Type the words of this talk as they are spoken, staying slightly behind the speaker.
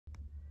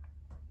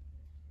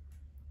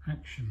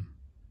Action.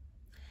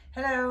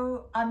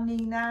 Hello, I'm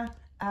Nina.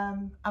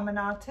 I'm an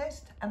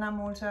artist and I'm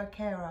also a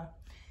carer.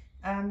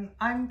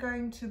 I'm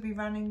going to be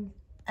running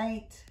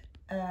 8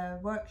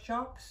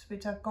 workshops,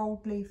 which are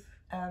gold leaf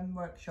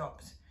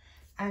workshops.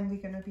 And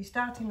we're going to be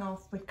starting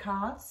off with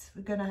cards.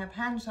 We're going to have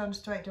hands-on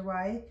straight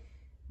away.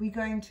 We're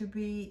going to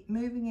be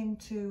moving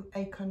into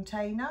a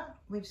container,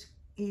 which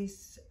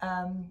is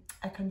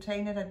a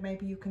container that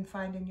maybe you can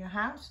find in your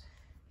house,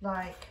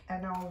 like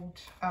an old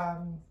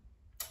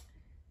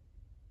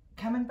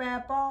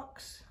camembert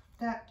box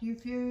that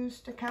you've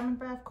used, a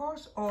camembert of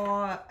course,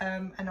 or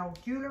an old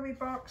jewellery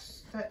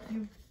box that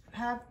you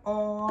have,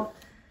 or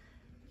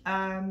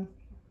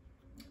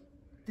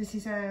this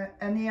is an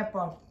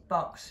earbud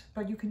box,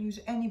 but you can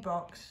use any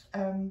box.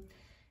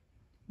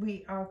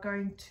 We are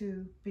going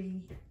to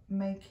be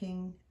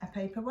making a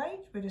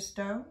paperweight with a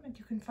stone that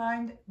you can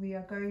find. We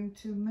are going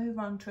to move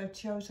on to a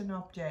chosen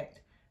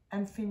object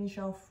and finish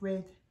off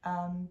with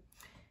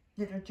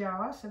little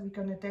jars that we're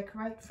going to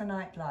decorate for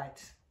night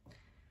lights.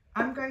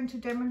 I'm going to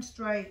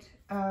demonstrate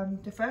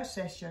the first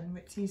session,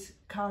 which is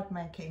card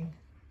making,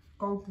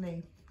 gold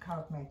leaf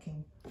card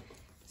making.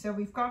 So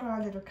we've got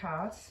our little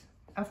cards.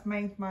 I've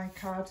made my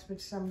cards with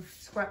some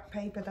scrap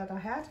paper that I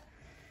had,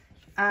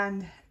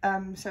 and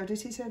so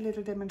this is a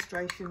little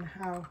demonstration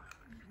how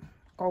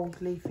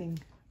gold leafing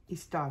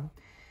is done.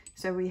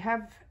 So we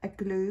have a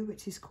glue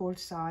which is called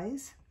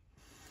size,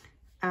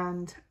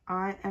 and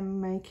I am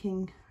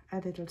making a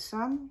little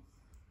sun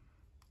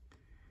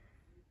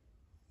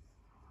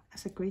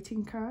as a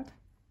greeting card.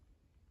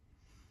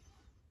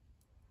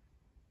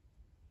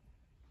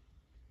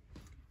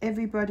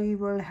 Everybody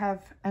will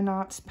have an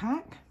arts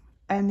pack,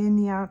 and in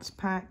the arts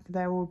pack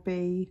there will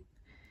be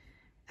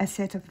a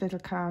set of little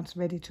cards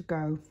ready to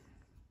go.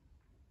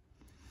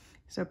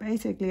 So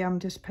basically I'm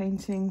just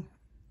painting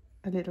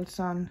a little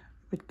sun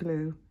with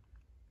glue.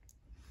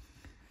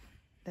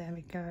 There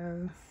we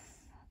go.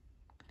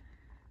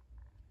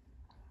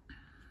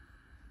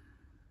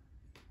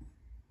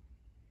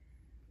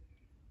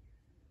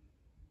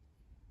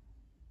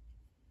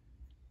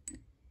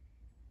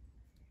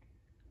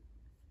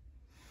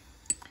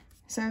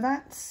 So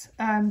that's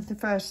the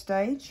first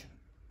stage,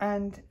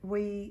 and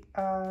we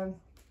will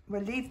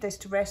leave this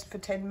to rest for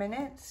 10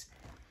 minutes.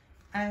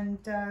 And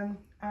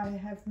I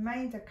have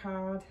made a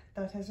card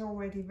that has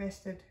already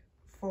rested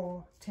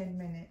for 10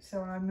 minutes,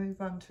 so I'll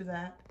move on to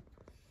that.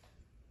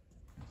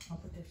 I'll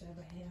put this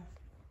over here.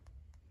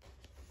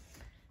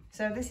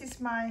 So this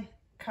is my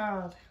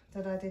card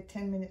that I did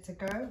 10 minutes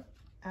ago,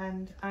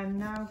 and I'm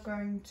now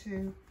going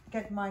to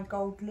get my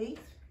gold leaf.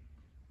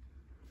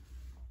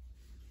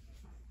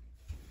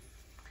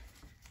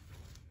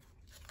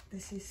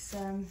 This is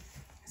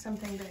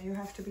something that you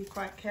have to be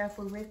quite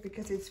careful with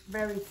because it's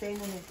very thin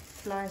and it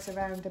flies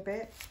around a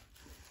bit,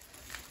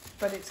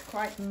 but it's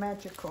quite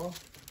magical,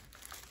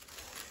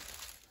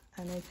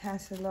 and it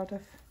has a lot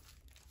of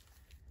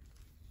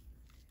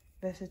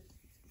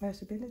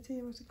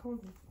versatility. What's it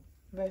called?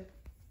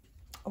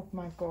 Oh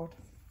my god,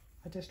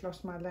 I just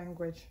lost my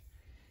language.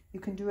 You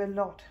can do a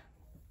lot.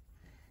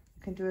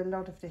 You can do a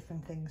lot of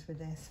different things with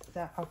this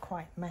that are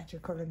quite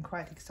magical and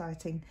quite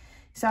exciting.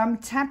 So I'm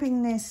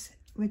tapping this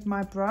with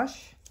my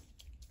brush,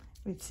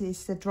 which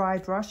is the dry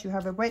brush. You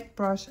have a wet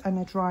brush and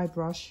a dry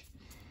brush,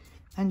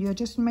 and you're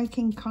just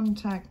making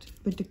contact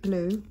with the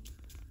glue.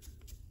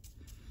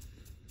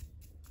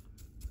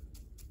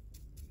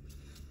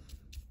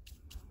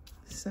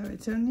 So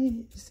it's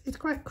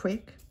quite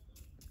quick,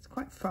 it's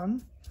quite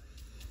fun,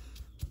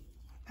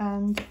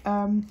 and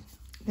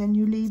then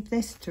you leave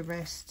this to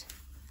rest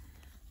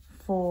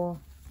for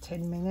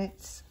 10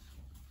 minutes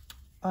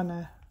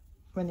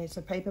when it's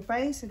a paper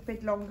base, a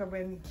bit longer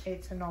when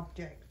it's an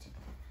object.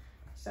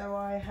 So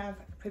I have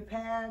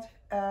prepared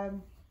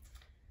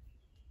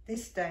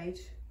this stage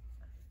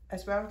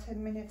as well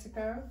 10 minutes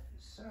ago.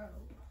 So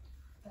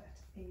that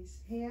is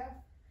here.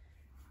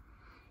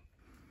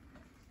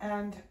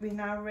 And we're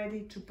now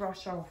ready to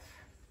brush off.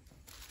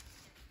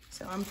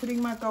 So I'm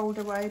putting my gold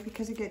away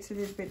because it gets a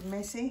little bit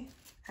messy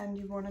and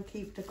you want to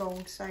keep the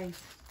gold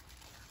safe.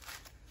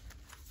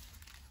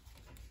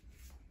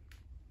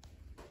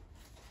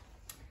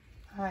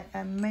 I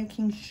am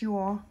making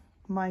sure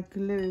my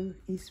glue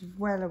is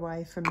well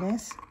away from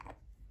this,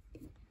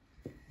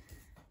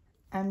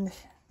 and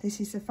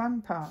this is the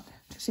fun part,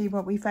 to see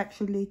what we've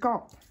actually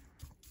got.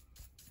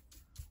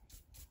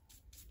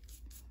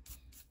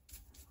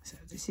 So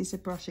this is a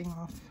brushing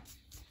off,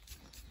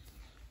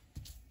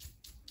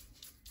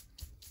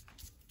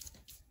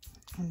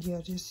 and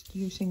you're just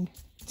using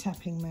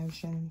tapping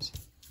motions.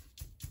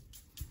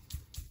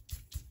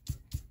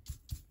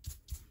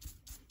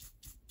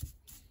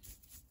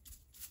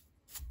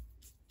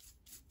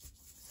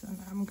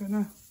 I'm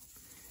gonna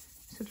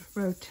sort of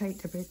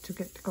rotate a bit to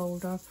get the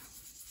gold off.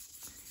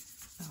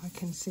 Now I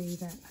can see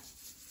that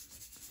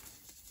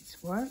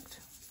it's worked.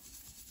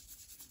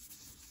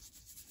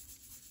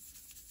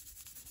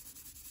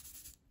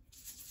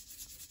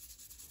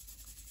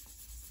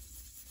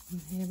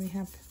 And here we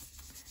have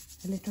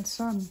a little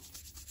sun.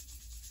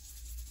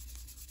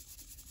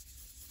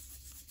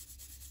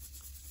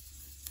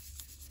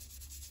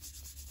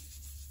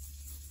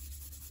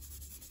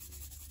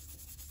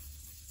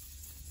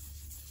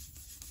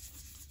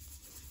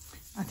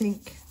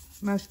 think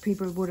most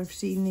people would have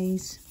seen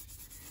these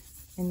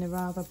in the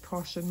rather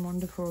posh and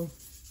wonderful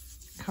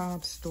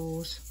card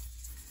stores.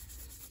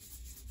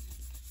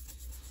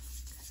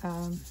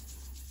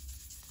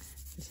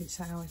 This is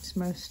how it's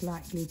most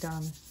likely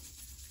done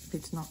if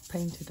it's not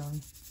painted on.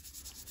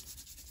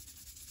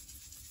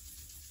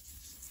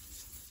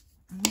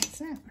 And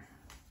that's it.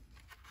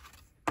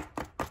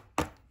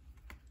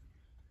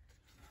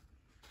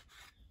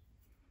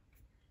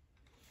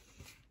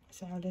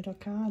 It's our little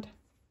card.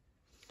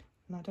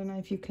 And I don't know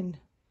if you can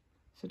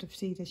sort of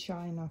see the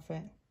shine of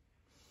it.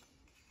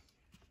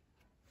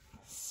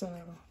 So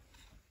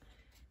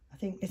I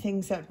think the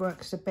things that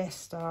works the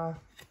best are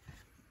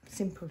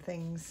simple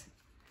things,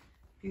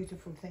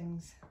 beautiful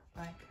things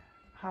like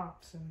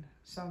hearts and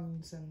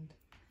suns and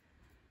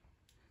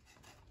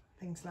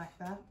things like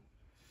that.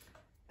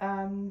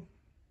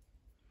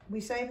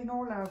 We're saving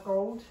all our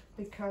gold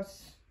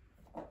because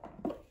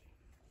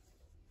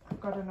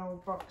I've got an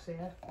old box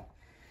here.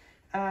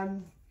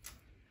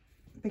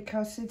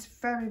 Because it's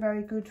very,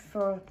 very good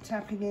for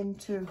tapping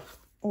into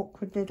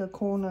awkward little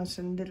corners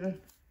and little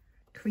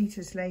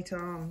creases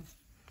later on.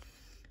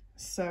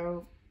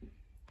 So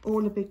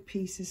all the big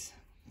pieces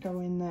go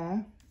in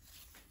there.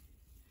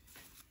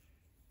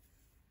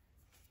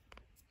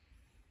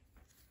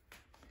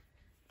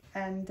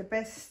 And the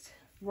best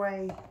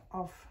way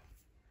of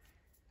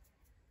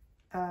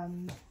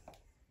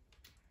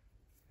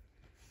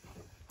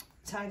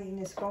tidying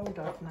this gold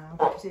up now,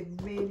 because it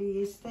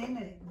really is thin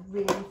and it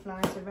really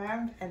flies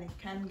around and it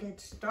can get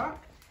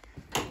stuck,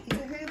 is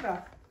a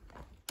hoover.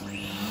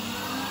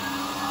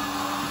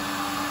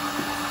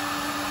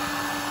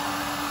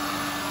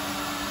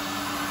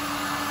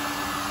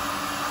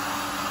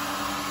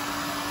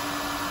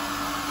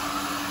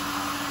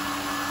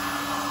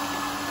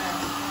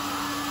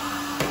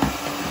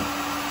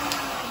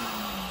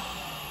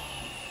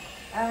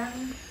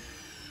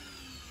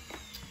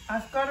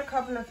 I've got a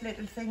couple of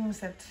little things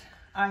that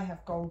I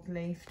have gold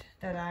leafed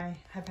that I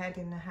have had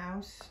in the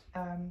house.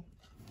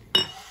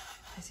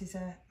 This is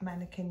a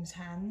mannequin's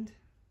hand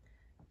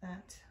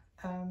that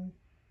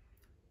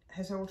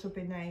has also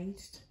been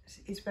aged.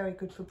 It's very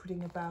good for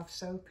putting a bar of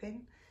soap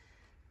in.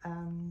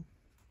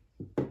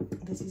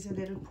 This is a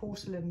little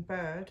porcelain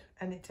bird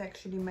and it's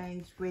actually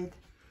made with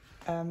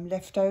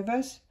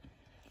leftovers.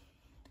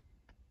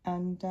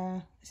 And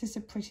this is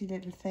a pretty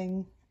little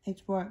thing.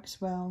 It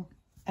works well.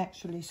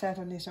 Actually sat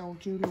on this old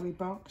jewellery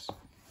box.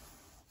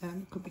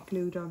 Could be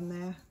glued on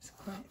there. It's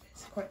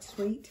quite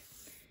sweet.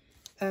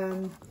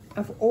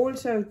 I've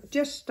also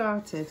just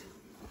started,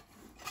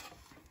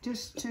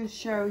 just to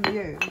show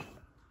you,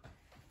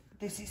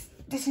 this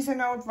is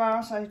an old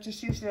vase I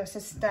just use it as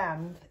a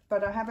stand,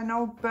 but I have an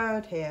old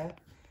bird here,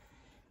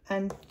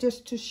 and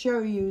just to show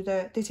you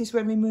that this is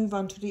when we move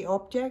on to the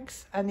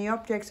objects, and the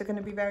objects are going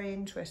to be very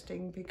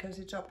interesting because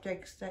it's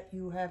objects that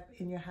you have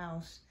in your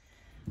house.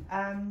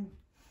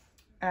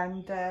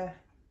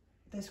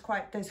 There's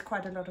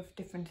quite a lot of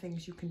different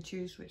things you can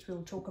choose, which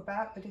we'll talk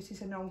about. But this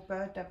is an old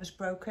bird that was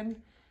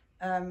broken.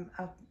 I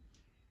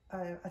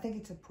think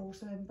it's a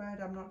porcelain bird,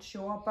 I'm not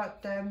sure,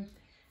 but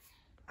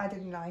I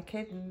didn't like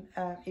it, and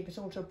it was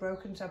also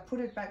broken, so I put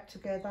it back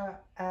together.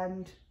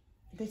 And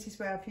this is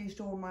where I've used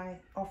all my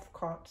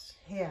offcuts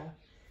here.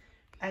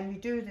 And we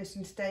do this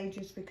in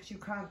stages because you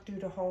can't do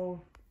the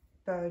whole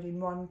bird in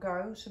one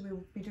go, so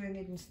we'll be doing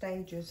it in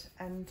stages.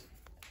 And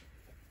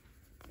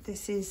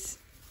this is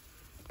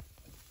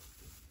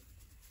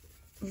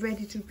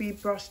ready to be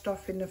brushed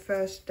off in the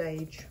first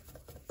stage.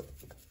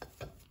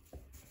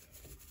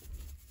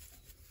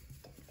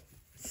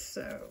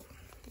 So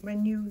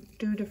when you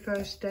do the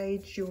first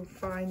stage, you'll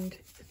find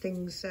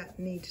things that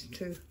need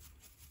to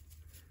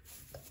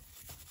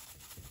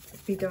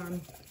be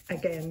done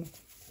again,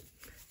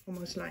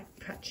 almost like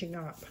patching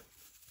up,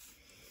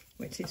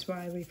 which is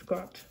why we've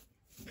got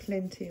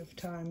plenty of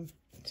time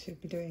to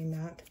be doing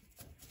that.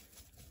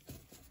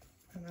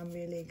 And I'm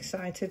really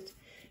excited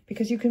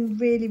because you can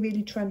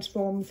really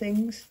transform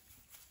things.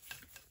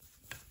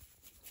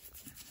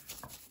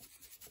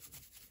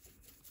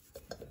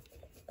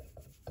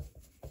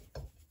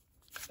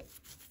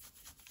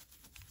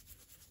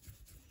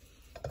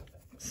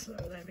 So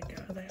there we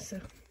go, that's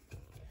a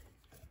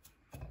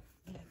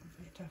little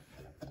bit of,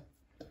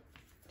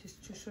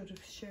 just to sort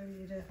of show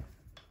you the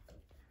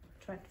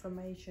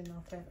transformation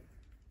of it.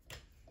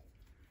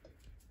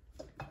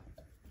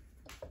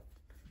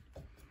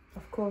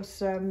 Of course,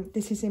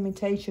 this is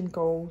imitation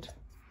gold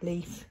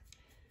leaf.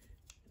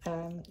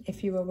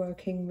 If you were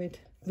working with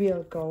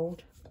real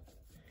gold,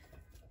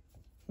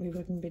 we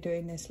wouldn't be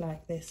doing this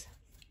like this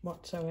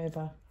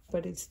whatsoever,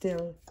 but it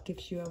still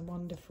gives you a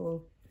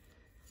wonderful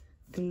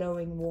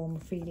glowing warm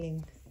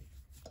feeling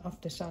of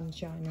the sun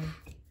shining.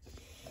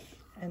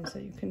 And so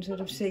you can sort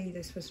of see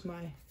this was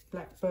my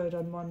blackbird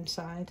on one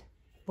side,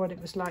 what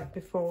it was like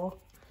before,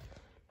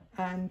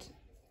 and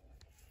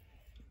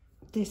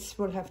this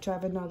will have to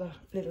have another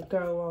little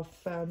go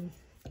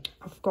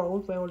of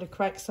gold where all the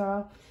cracks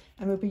are,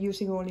 and we'll be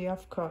using all the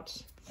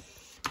offcuts.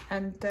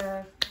 And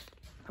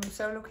I'm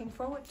so looking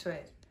forward to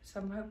it.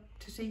 So I hope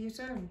to see you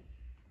soon.